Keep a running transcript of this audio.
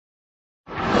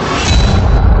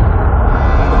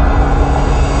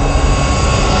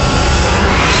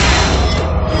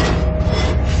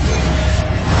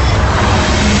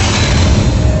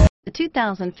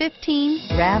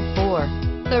2015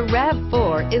 RAV4. The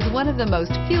RAV4 is one of the most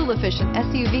fuel-efficient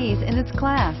SUVs in its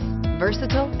class.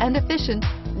 Versatile and efficient,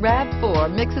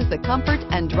 RAV4 mixes the comfort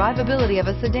and drivability of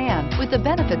a sedan with the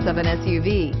benefits of an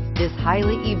SUV. This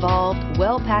highly evolved,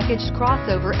 well-packaged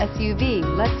crossover SUV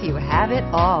lets you have it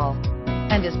all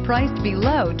and is priced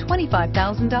below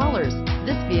 $25,000.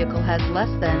 This vehicle has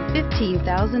less than 15,000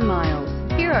 miles.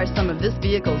 Here are some of this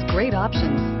vehicle's great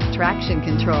options: traction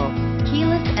control,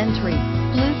 keyless entry,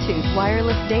 Bluetooth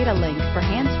wireless data link for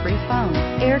hands-free phone,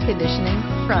 air conditioning,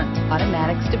 front,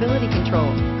 automatic stability control,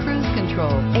 cruise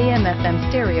control, AM/FM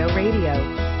stereo radio,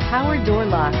 power door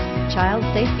locks, child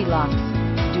safety locks,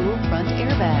 dual front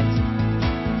airbags.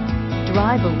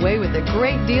 Drive away with a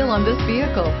great deal on this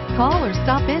vehicle. Call or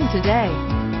stop in today.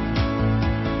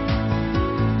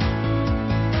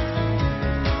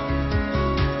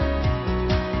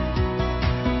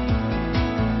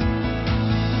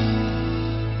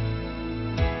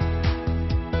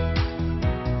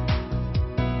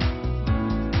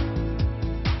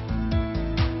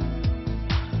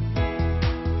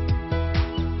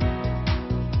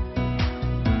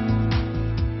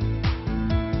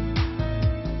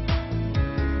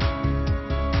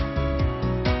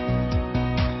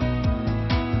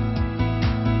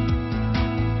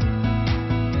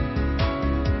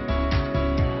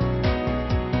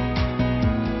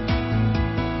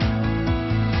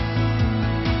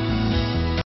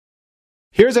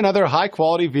 Here's another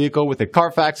high-quality vehicle with a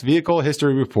Carfax Vehicle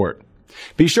History Report.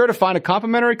 Be sure to find a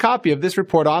complimentary copy of this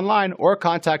report online or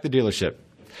contact the dealership.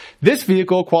 This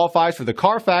vehicle qualifies for the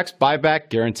Carfax Buyback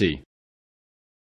Guarantee.